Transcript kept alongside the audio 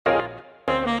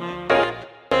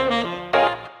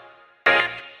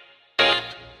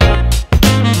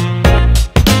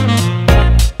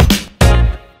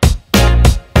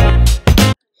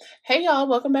y'all,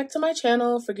 welcome back to my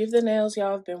channel. Forgive the nails,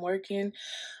 y'all. I've been working.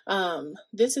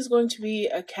 This is going to be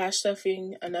a cash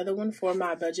stuffing, another one for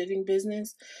my budgeting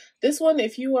business. This one,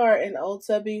 if you are an old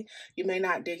subby, you may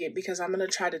not dig it because I'm going to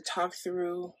try to talk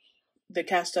through the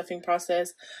cash stuffing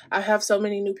process. I have so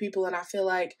many new people, and I feel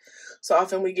like so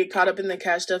often we get caught up in the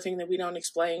cash stuffing that we don't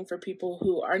explain for people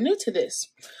who are new to this.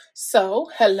 So,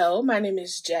 hello, my name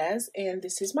is Jazz, and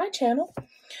this is my channel.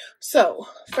 So,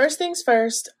 first things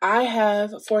first, I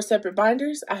have 4 separate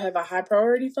binders. I have a high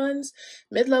priority funds,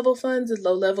 mid-level funds, and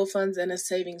low-level funds, and a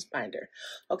savings binder.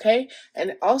 Okay?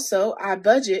 And also, I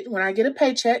budget. When I get a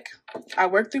paycheck, I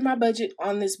work through my budget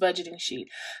on this budgeting sheet.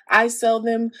 I sell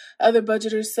them, other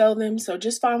budgeters sell them, so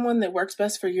just find one that works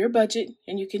best for your budget,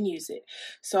 and you can use it.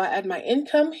 So, I add my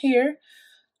income here.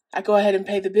 I go ahead and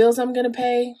pay the bills I'm going to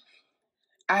pay.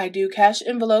 I do cash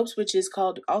envelopes, which is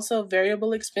called also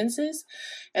variable expenses.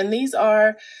 And these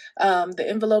are the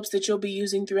envelopes that you'll be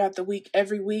using throughout the week,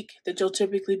 every week, that you'll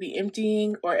typically be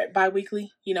emptying, or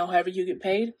bi-weekly, however you get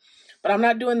paid. But I'm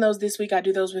not doing those this week. I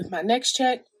do those with my next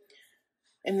check.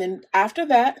 And then after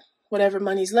that, whatever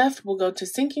money's left will go to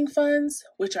sinking funds,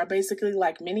 which are basically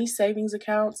like mini savings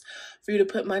accounts for you to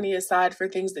put money aside for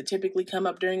things that typically come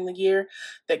up during the year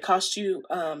that cost you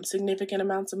significant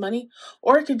amounts of money.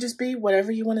 Or it could just be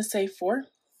whatever you want to save for.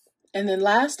 And then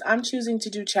last, I'm choosing to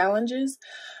do challenges.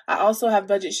 I also have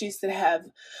budget sheets that have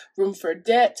room for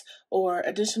debt or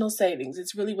additional savings.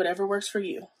 It's really whatever works for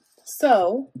you.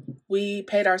 So we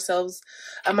paid ourselves,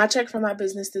 my check for my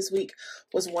business this week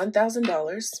was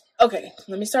 $1,000. Okay,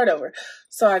 let me start over.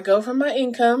 So I go from my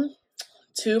income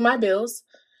to my bills,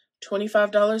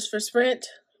 $25 for Sprint.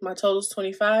 My total's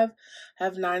 $25. I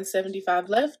have $9.75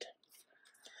 left.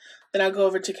 Then I go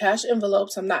over to cash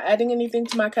envelopes. I'm not adding anything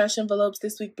to my cash envelopes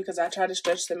this week because I try to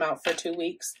stretch them out for 2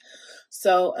 weeks.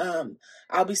 So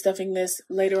I'll be stuffing this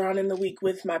later on in the week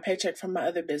with my paycheck from my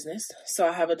other business. So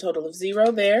I have a total of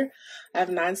 0 there. I have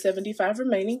 $9.75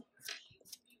 remaining.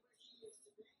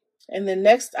 And then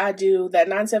next I do that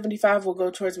 $9.75 will go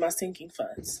towards my sinking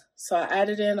funds. So I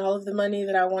added in all of the money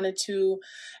that I wanted to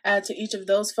add to each of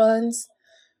those funds.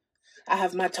 I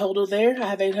have my total there. I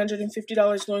have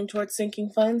 $850 going towards sinking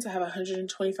funds. I have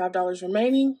 $125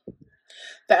 remaining.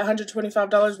 That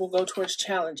 $125 will go towards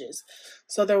challenges.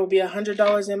 So there will be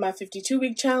 $100 in my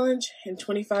 52-week challenge and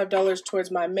 $25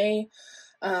 towards my May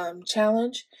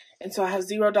challenge. And so I have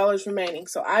 $0 remaining.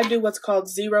 So I do what's called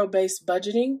zero-based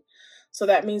budgeting. So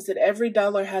that means that every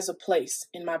dollar has a place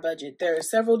in my budget. There are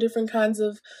several different kinds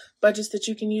of budgets that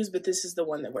you can use, but this is the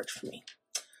one that works for me.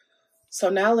 So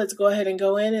now let's go ahead and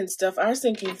go in and stuff our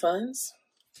sinking funds.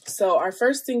 So our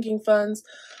first sinking funds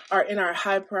are in our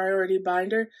high priority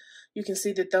binder. You can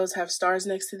see that those have stars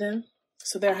next to them.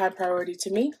 So they're high priority to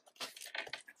me.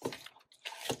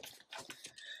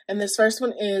 And this first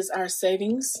one is our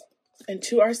savings. And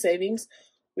to our savings,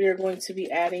 we are going to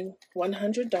be adding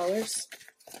 $100.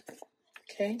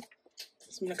 Okay.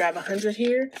 So I'm going to grab 100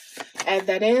 here, add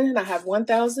that in, and I have $1,000,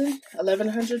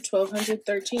 $1,100, $1,200,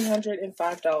 $1,300, and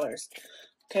 $5.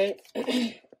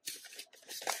 Okay.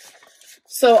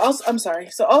 So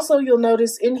also you'll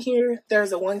notice in here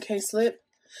there's a 1K slip.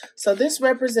 So this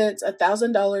represents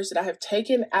 $1,000 that I have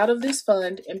taken out of this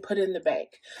fund and put in the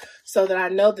bank, so that I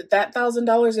know that that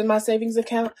 $1,000 in my savings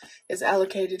account is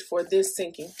allocated for this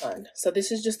sinking fund. So this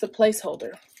is just a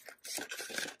placeholder.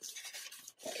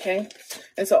 Okay,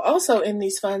 and so also in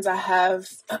these funds, I have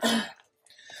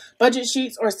budget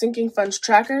sheets or sinking funds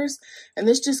trackers, and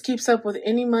this just keeps up with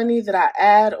any money that I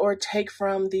add or take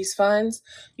from these funds.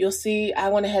 You'll see I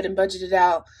went ahead and budgeted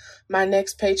out my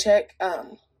next paycheck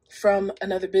from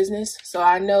another business, so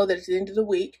I know that at the end of the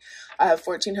week, I have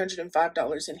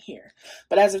 $1,405 in here.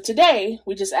 But as of today,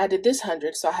 we just added this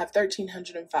 100, so I have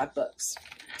 $1,305.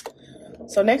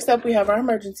 So next up, we have our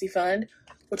emergency fund,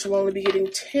 which will only be getting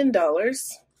 $10.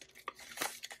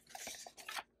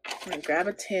 I'm going to grab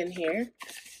a 10 here.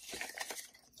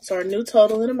 So our new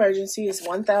total in emergency is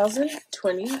 $1,000,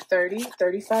 $20, $30,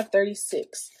 $35,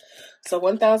 $36. So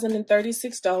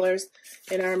 $1,036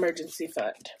 in our emergency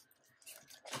fund.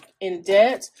 In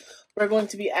debt, we're going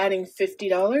to be adding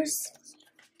 $50.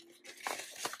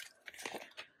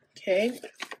 Okay.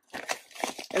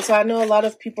 And so I know a lot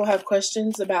of people have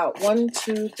questions about 1,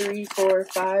 2, 3, 4,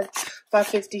 5,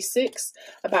 556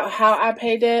 about how I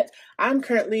pay debt. I'm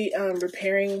currently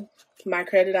repairing my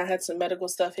credit. I had some medical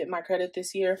stuff hit my credit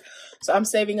this year. So I'm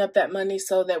saving up that money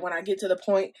so that when I get to the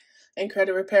point in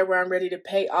credit repair where I'm ready to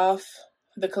pay off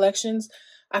the collections,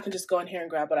 I can just go in here and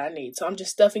grab what I need. So I'm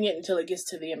just stuffing it until it gets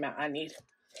to the amount I need,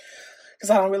 because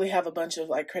I don't really have a bunch of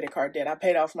credit card debt. I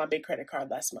paid off my big credit card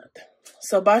last month.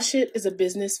 So Buy Shit is a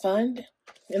business fund.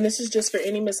 And this is just for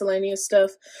any miscellaneous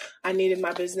stuff I need in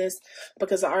my business,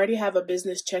 because I already have a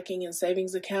business checking and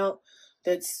savings account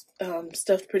that's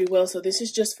stuffed pretty well. So this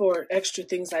is just for extra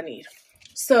things I need.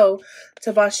 So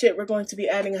to buy shit, we're going to be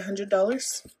adding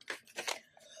 $100.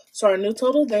 So our new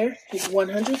total there is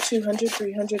 100, 200,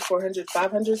 300, 400,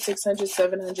 500, 600,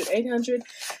 700, 800,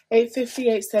 850,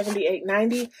 870,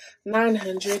 890,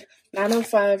 900,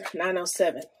 905,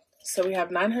 907. So we have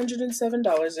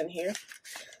 $907 in here.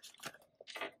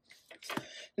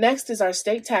 Next is our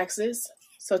state taxes.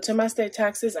 So to my state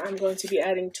taxes, I'm going to be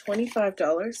adding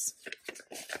 $25.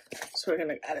 So we're going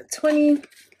to add a 20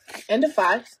 and a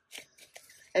 5.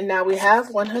 And now we have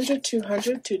 100,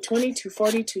 200, 220,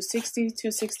 240, 260,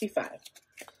 265.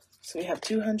 So we have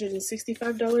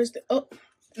 $265. Oh,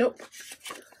 nope.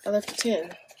 I left a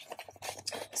 10.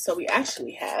 So we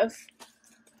actually have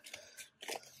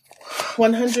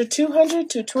 100, 200,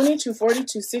 220, 240,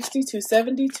 260,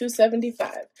 270,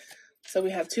 275. So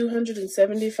we have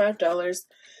 $275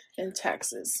 in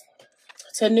taxes.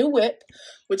 To new whip,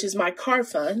 which is my car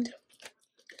fund,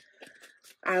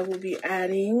 I will be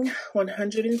adding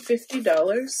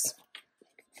 $150.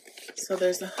 So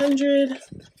there's 100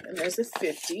 and there's a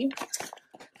 50.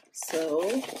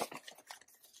 So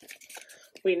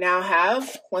we now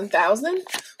have 1,000,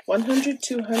 100,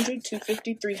 200,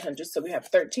 250, 300. So we have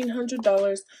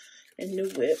 $1,300 in new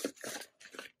whip.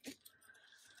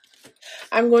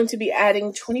 I'm going to be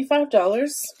adding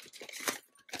 $25.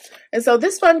 And so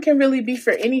this fund can really be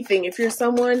for anything. If you're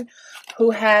someone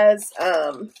who has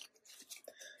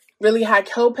really high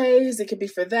copays, it could be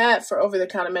for that, for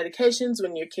over-the-counter medications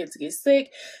when your kids get sick.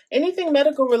 Anything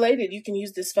medical related, you can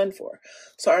use this fund for.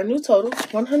 So our new total,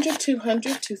 100, 200,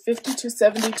 250,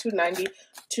 270, 290,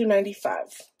 295.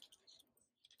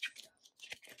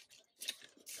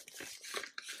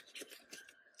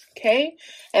 Okay,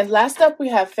 and last up we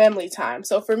have family time.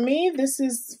 So for me, this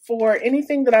is for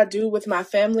anything that I do with my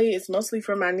family. It's mostly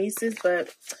for my nieces,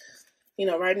 but you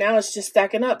know, right now it's just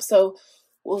stacking up. So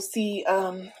we'll see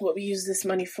what we use this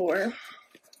money for.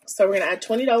 So we're going to add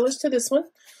 $20 to this one.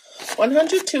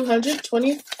 100, 200,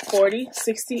 20, 40,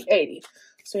 60, 80.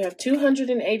 So we have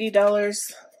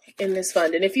 $280 in this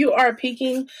fund. And if you are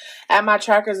peeking at my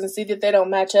trackers and see that they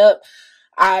don't match up,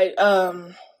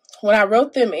 when I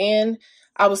wrote them in,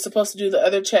 I was supposed to do the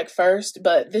other check first,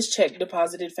 but this check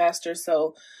deposited faster.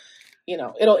 So, you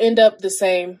know, it'll end up the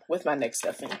same with my next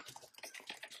stuffing.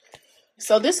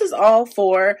 So this is all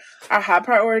for our high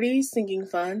priority sinking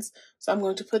funds. So I'm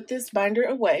going to put this binder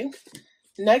away.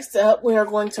 Next up, we are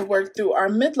going to work through our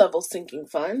mid-level sinking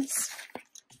funds.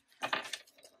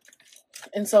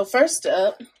 And so first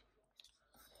up,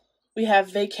 we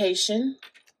have vacation.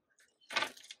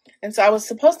 And so I was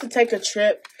supposed to take a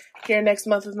trip here next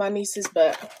month with my nieces,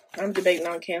 but I'm debating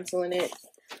on canceling it.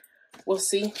 We'll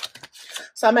see.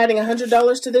 So I'm adding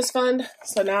 $100 to this fund.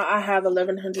 So now I have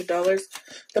 $1,100.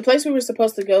 The place we were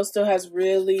supposed to go still has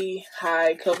really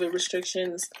high COVID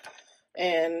restrictions,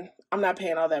 and I'm not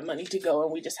paying all that money to go,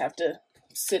 and we just have to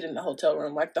sit in the hotel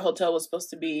room. Like, the hotel was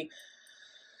supposed to be,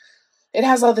 it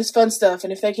has all this fun stuff,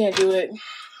 and if they can't do it,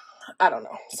 I don't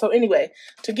know. So anyway,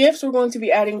 to gifts, we're going to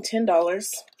be adding $10.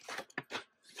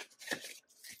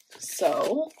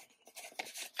 So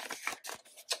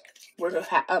we're going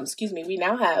to we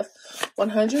now have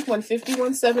 100, 150,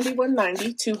 170,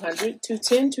 190, 200,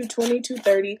 210, 220,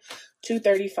 230,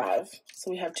 235. So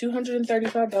we have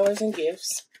 $235 in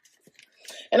gifts.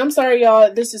 And I'm sorry,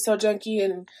 y'all, this is so junky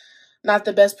and not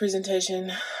the best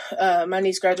presentation. My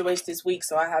niece graduates this week,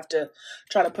 so I have to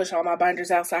try to push all my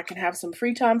binders out so I can have some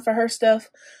free time for her stuff.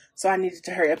 So I needed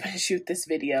to hurry up and shoot this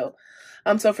video.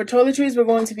 So for toiletries, we're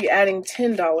going to be adding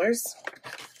 $10.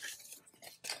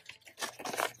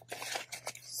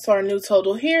 So our new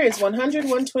total here is 100,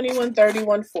 120, 130,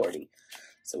 140.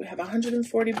 So we have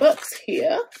 140 bucks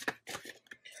here.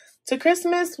 To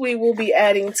Christmas, we will be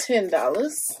adding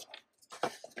 $10.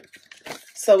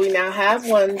 So we now have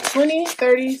 120,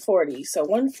 30, 40. So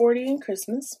 140 in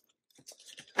Christmas.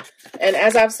 And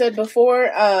as I've said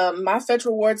before, my Fetch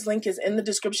Rewards link is in the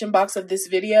description box of this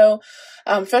video.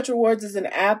 Fetch Rewards is an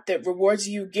app that rewards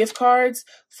you gift cards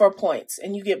for points.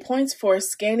 And you get points for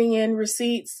scanning in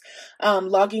receipts,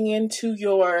 logging into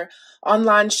your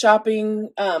online shopping,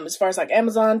 as far as like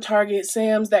Amazon, Target,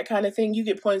 Sam's, that kind of thing. You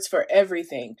get points for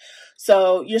everything.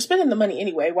 So you're spending the money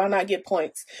anyway. Why not get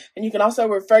points? And you can also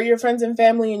refer your friends and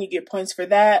family and you get points for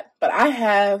that. But I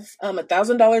have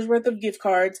 $1,000 worth of gift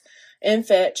cards in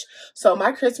Fetch. So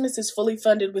my Christmas is fully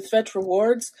funded with Fetch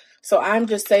Rewards. So I'm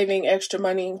just saving extra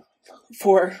money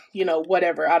for, you know,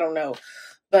 whatever. I don't know.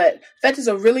 But Fetch is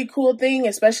a really cool thing,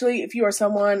 especially if you are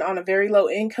someone on a very low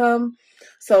income.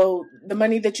 So the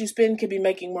money that you spend could be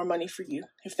making more money for you,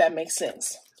 if that makes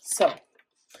sense. So,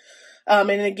 and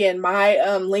again,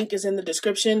 my link is in the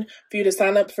description for you to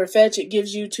sign up for Fetch. It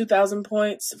gives you 2,000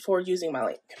 points for using my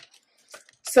link.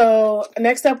 So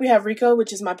next up we have Rico,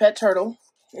 which is my pet turtle.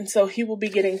 And so he will be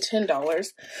getting $10.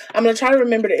 I'm going to try to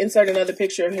remember to insert another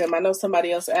picture of him. I know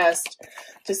somebody else asked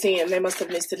to see him. They must have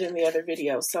missed it in the other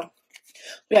video. So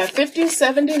we have 50,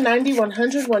 70, 90,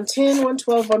 100, 110,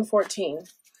 112, 114.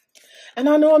 And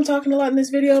I know I'm talking a lot in this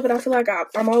video, but I feel like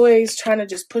I'm always trying to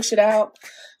just push it out.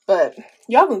 But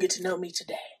y'all gonna get to know me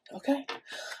today, okay?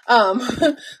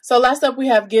 So last up we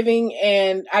have giving,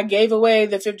 and I gave away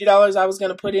the $50 I was going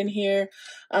to put in here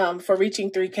for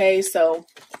reaching 3K. So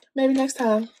maybe next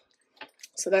time.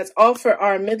 So that's all for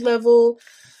our mid-level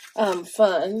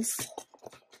funds.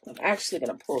 I'm actually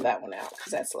going to pull that one out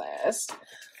because that's last.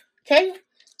 Okay,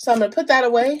 so I'm going to put that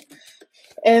away.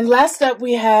 And last up,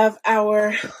 we have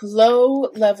our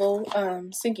low-level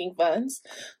sinking funds.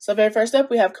 So very first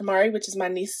up, we have Kamari, which is my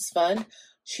niece's fund.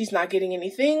 She's not getting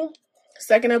anything.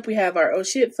 Second up, we have our Oh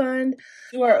Shit fund.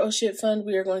 To our Oh Shit fund,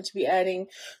 we are going to be adding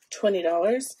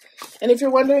 $20. And if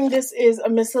you're wondering, this is a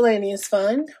miscellaneous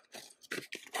fund.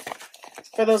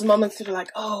 For those moments that are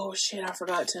like, oh shit, I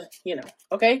forgot to,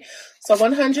 okay? So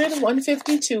 100,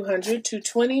 150, 200,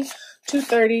 220,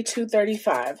 230,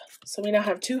 235. So we now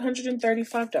have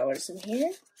 $235 in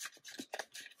here.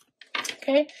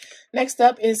 Okay, next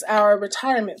up is our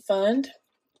retirement fund.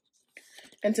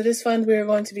 And to this fund, we are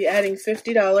going to be adding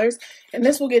 $50. And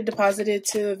this will get deposited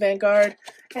to Vanguard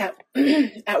at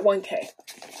 1K.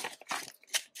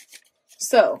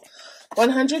 So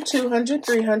 100, 200,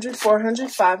 300,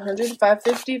 400, 500,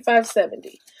 550,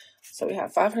 570. So we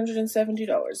have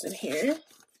 $570 in here.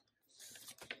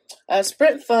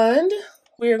 Sprint fund,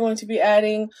 we are going to be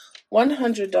adding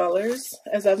 $100.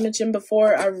 As I've mentioned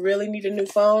before, I really need a new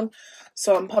phone,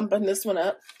 so I'm pumping this one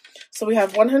up. So we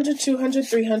have 100, 200,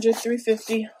 300,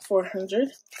 350,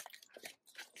 400.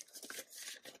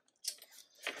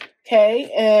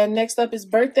 Okay, and next up is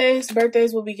birthdays.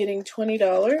 Birthdays will be getting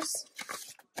 $20.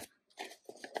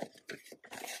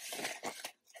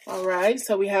 All right,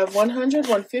 so we have 100,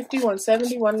 150,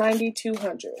 170, 190,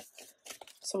 200.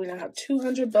 So we now have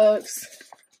 $200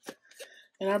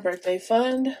 in our birthday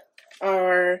fund.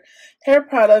 Our hair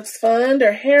products fund,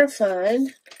 or hair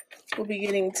fund, will be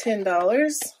getting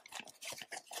 $10.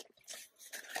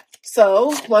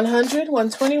 So 100,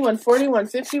 120, 140,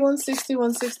 150, 160,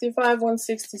 165,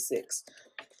 166.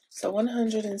 So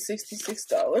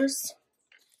 $166.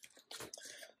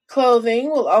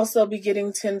 Clothing will also be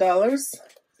getting $10.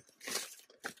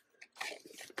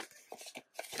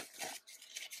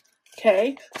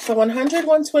 Okay, so 100,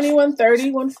 120,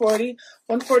 130, 140,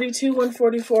 142,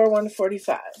 144,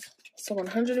 145. So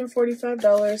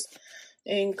 $145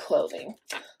 in clothing.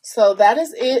 So that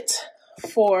is it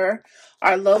for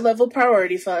our low-level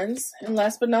priority funds. And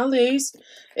last but not least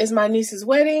is my niece's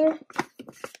wedding.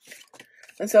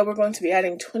 And so we're going to be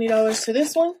adding $20 to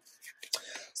this one.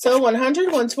 So 100,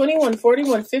 120, 140,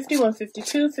 150,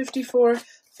 152, 54,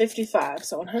 55.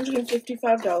 So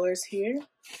 $155 here.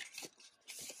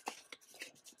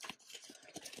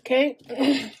 Okay,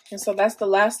 and so that's the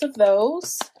last of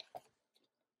those.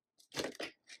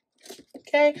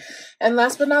 Okay, and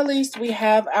last but not least, we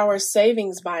have our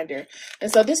savings binder.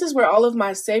 And so this is where all of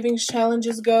my savings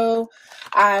challenges go.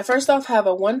 I first off have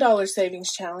a $1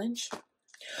 savings challenge.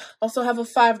 Also have a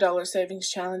 $5 savings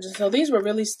challenge. And so these were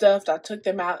really stuffed. I took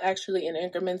them out actually in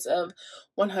increments of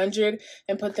 100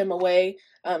 and put them away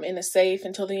in a safe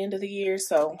until the end of the year.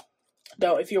 So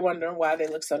if you're wondering why they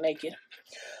look so naked.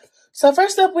 So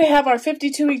first up, we have our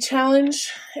 52-week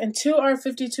challenge. And to our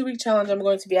 52-week challenge, I'm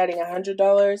going to be adding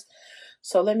 $100.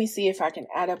 So let me see if I can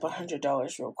add up $100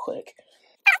 real quick.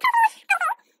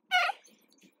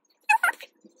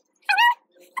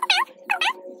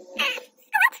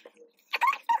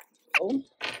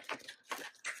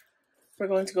 We're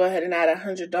going to go ahead and add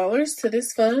 $100 to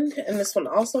this fund. And this one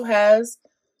also has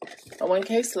a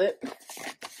 1K slip.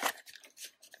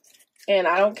 And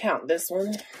I don't count this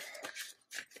one.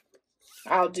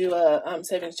 I'll do a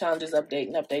savings challenges update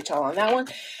and update y'all on that one.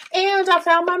 And I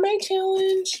found my May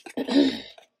challenge.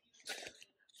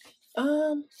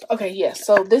 Okay, yes.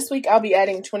 So this week I'll be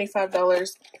adding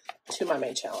 $25 to my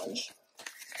May challenge.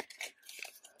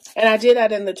 And I did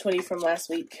add in the 20 from last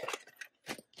week.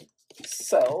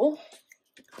 So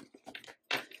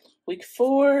week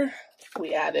 4,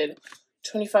 we added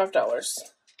 $25.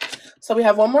 So we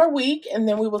have one more week, and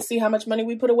then we will see how much money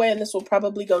we put away, and this will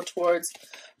probably go towards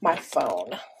my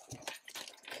phone.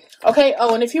 Okay,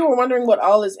 oh, and if you were wondering what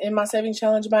all is in my savings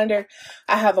challenge binder,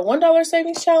 I have a $1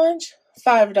 savings challenge,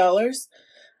 $5,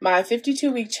 my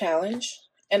 52-week challenge,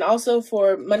 and also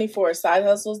for money for side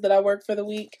hustles that I work for the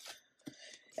week.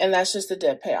 And that's just a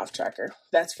debt payoff tracker.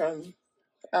 That's from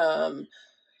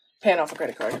paying off a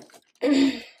credit card.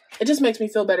 It just makes me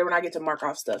feel better when I get to mark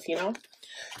off stuff, you know?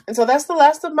 And so that's the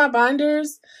last of my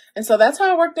binders. And so that's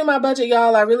how I worked in my budget,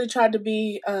 y'all. I really tried to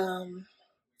be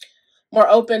more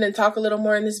open and talk a little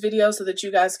more in this video so that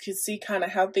you guys could see kind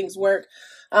of how things work.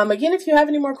 Again, if you have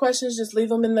any more questions, just leave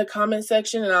them in the comment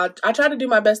section, and I try to do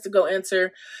my best to go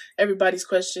answer everybody's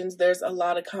questions. There's a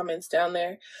lot of comments down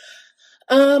there.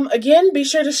 Again, be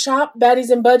sure to shop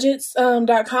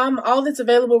baddiesandbudgets.com. All that's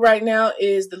available right now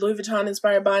is the Louis Vuitton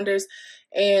inspired binders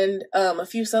and a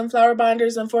few sunflower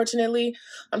binders, unfortunately.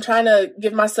 I'm trying to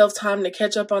give myself time to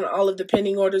catch up on all of the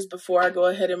pending orders before I go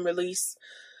ahead and release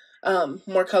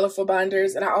more colorful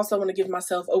binders. And I also want to give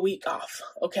myself a week off.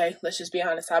 Okay, let's just be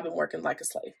honest. I've been working like a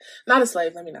slave. Not a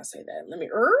slave. Let me not say that.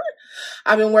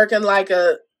 I've been working like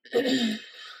a,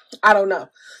 I don't know.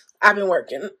 I've been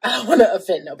working. I don't want to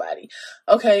offend nobody.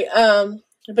 Okay.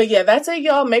 But yeah, that's it,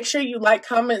 y'all. Make sure you like,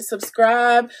 comment,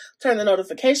 subscribe, turn the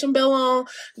notification bell on.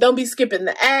 Don't be skipping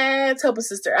the ads. Help a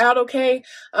sister out, okay?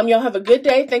 Y'all have a good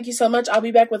day. Thank you so much. I'll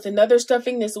be back with another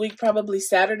stuffing this week, probably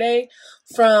Saturday,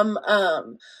 from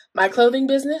my clothing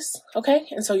business, okay?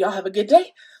 And so y'all have a good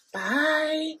day.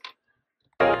 Bye.